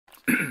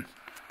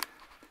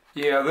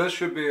Yeah, this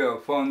should be a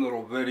fun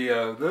little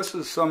video. This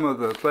is some of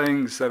the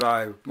things that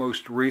I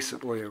most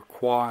recently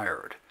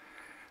acquired.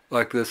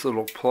 Like this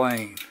little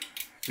plane.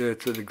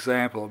 It's an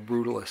example of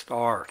Brutalist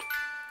art.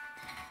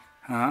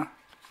 Huh?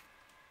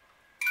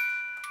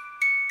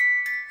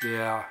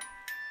 Yeah.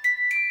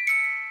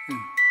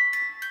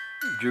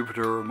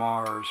 Jupiter or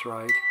Mars,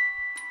 right?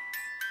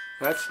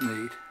 That's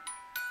neat.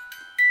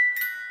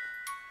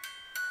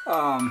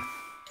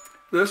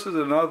 This is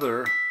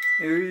another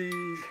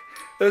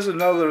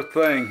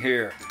thing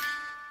here.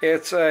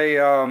 It's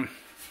a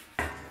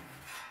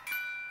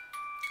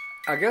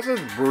I guess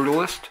it's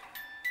Brutalist.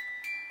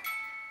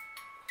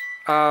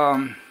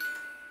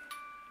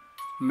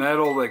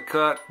 Metal they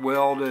cut,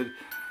 welded,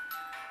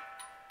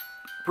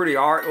 pretty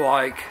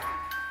art-like.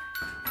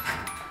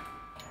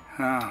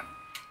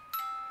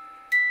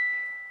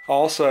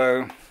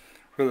 Also,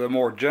 for the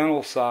more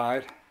gentle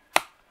side,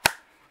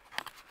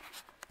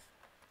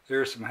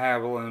 there's some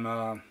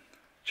Haviland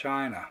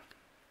china.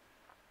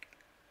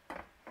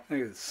 I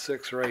think it's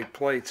 6 or 8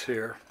 plates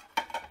here.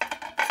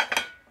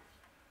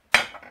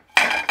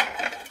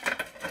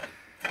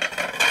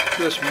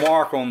 This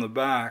mark on the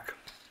back,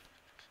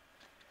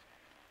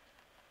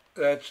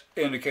 that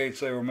indicates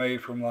they were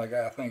made from, like,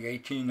 I think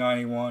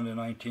 1891 to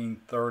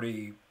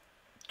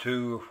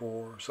 1932 or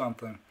 4 or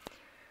something.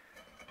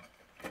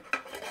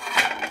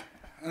 I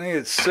think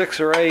it's 6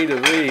 or 8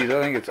 of these.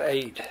 I think it's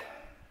 8.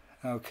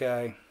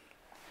 Okay.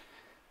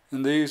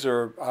 And these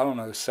are, I don't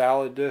know,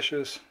 salad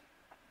dishes.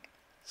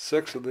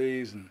 6 of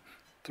these and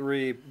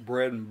 3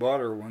 bread and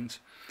butter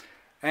ones.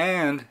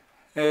 And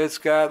it's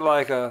got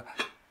like a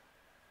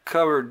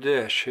covered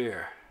dish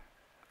here.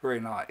 Very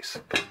nice.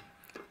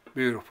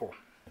 Beautiful.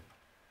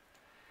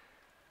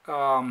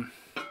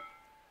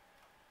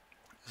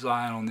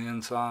 Design on the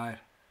inside.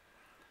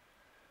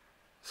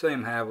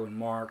 Same Haviland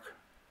mark.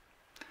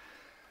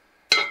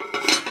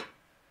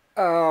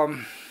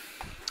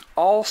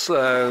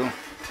 Also,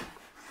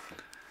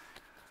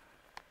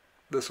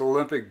 this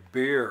Olympic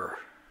beer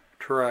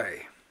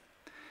tray.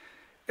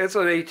 It's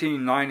an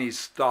 1890s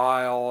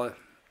style,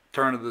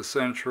 turn of the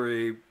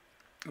century,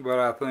 but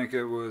I think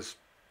it was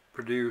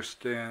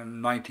produced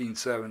in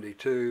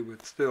 1972,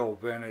 but still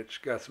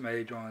vintage, got some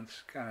age on it,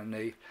 it's kind of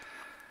neat.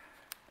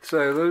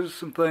 So those are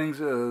some things,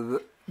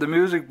 the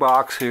music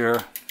box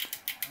here,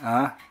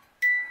 yeah.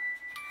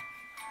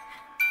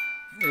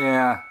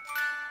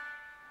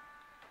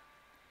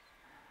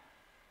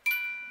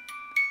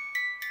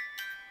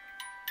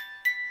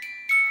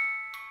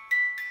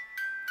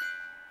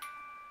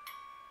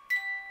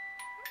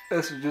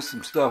 This is just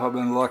some stuff I've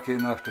been lucky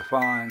enough to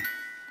find.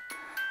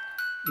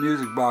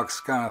 Music box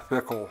is kind of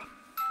fickle.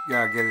 You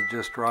gotta get it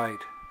just right.